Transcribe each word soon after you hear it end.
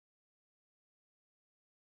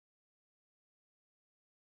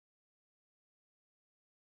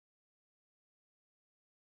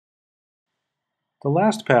The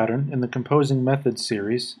last pattern in the composing methods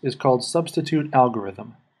series is called substitute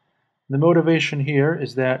algorithm. The motivation here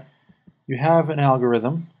is that you have an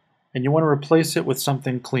algorithm and you want to replace it with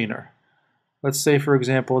something cleaner. Let's say, for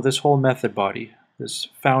example, this whole method body, this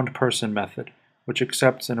found person method, which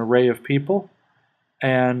accepts an array of people,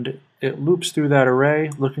 and it loops through that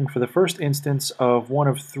array looking for the first instance of one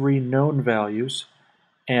of three known values,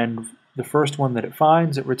 and the first one that it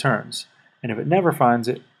finds, it returns. And if it never finds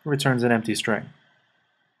it, it returns an empty string.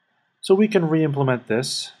 So we can re-implement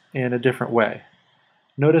this in a different way.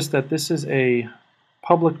 Notice that this is a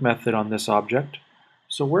public method on this object,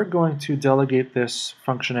 so we're going to delegate this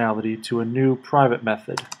functionality to a new private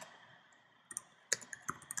method.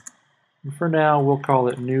 And for now, we'll call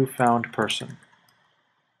it new found person.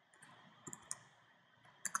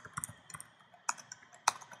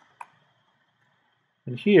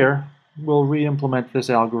 And here, we'll re-implement this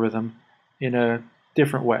algorithm in a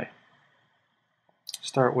different way.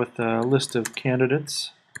 Start with a list of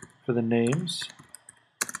candidates for the names.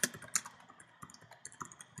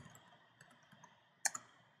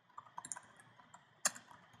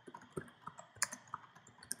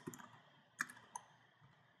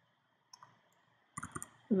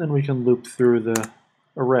 And then we can loop through the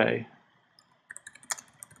array.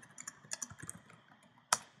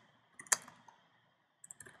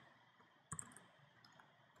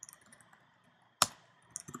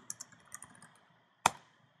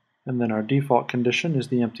 And then our default condition is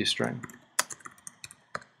the empty string.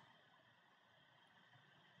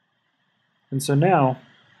 And so now,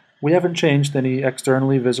 we haven't changed any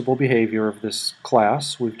externally visible behavior of this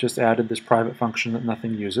class. We've just added this private function that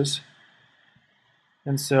nothing uses.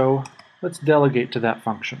 And so, let's delegate to that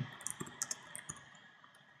function.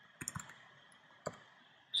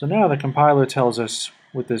 So now the compiler tells us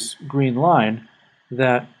with this green line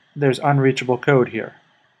that there's unreachable code here.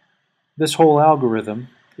 This whole algorithm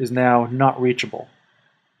is now not reachable,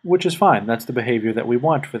 which is fine. That's the behavior that we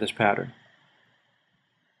want for this pattern.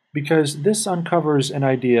 Because this uncovers an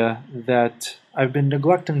idea that I've been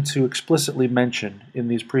neglecting to explicitly mention in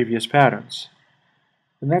these previous patterns,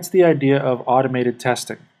 and that's the idea of automated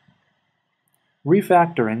testing.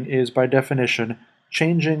 Refactoring is, by definition,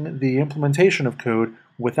 changing the implementation of code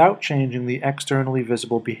without changing the externally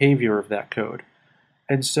visible behavior of that code.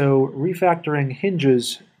 And so refactoring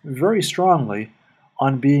hinges very strongly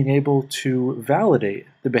on being able to validate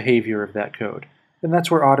the behavior of that code. And that's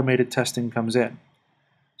where automated testing comes in.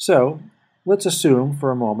 So let's assume for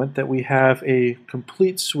a moment that we have a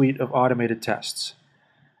complete suite of automated tests.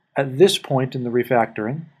 At this point in the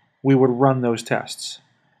refactoring, we would run those tests.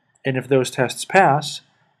 And if those tests pass,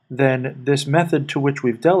 then this method to which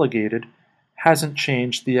we've delegated hasn't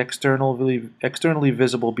changed the externally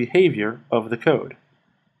visible behavior of the code.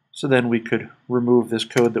 So then we could remove this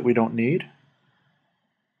code that we don't need,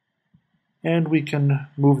 and we can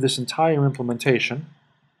move this entire implementation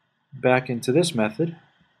back into this method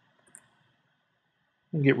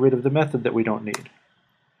and get rid of the method that we don't need.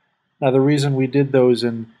 Now, the reason we did those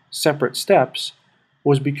in separate steps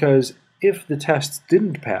was because if the tests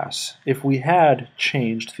didn't pass, if we had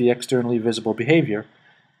changed the externally visible behavior,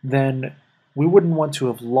 then we wouldn't want to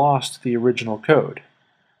have lost the original code.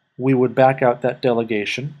 We would back out that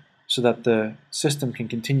delegation so that the system can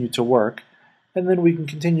continue to work, and then we can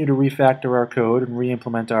continue to refactor our code and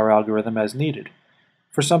re-implement our algorithm as needed.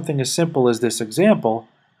 For something as simple as this example,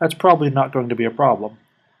 that's probably not going to be a problem.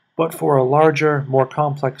 But for a larger, more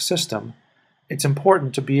complex system, it's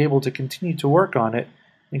important to be able to continue to work on it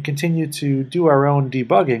and continue to do our own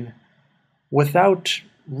debugging without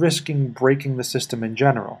risking breaking the system in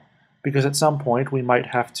general. Because at some point we might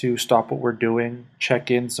have to stop what we're doing, check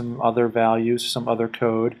in some other values, some other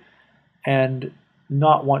code, and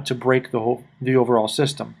not want to break the overall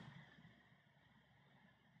system.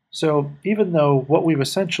 So even though what we've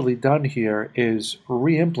essentially done here is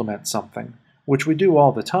re-implement something, which we do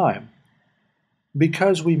all the time,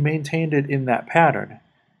 because we maintained it in that pattern,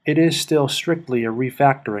 it is still strictly a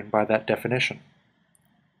refactoring by that definition.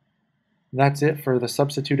 That's it for the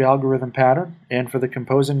substitute algorithm pattern and for the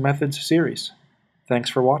composing methods series. Thanks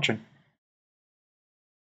for watching.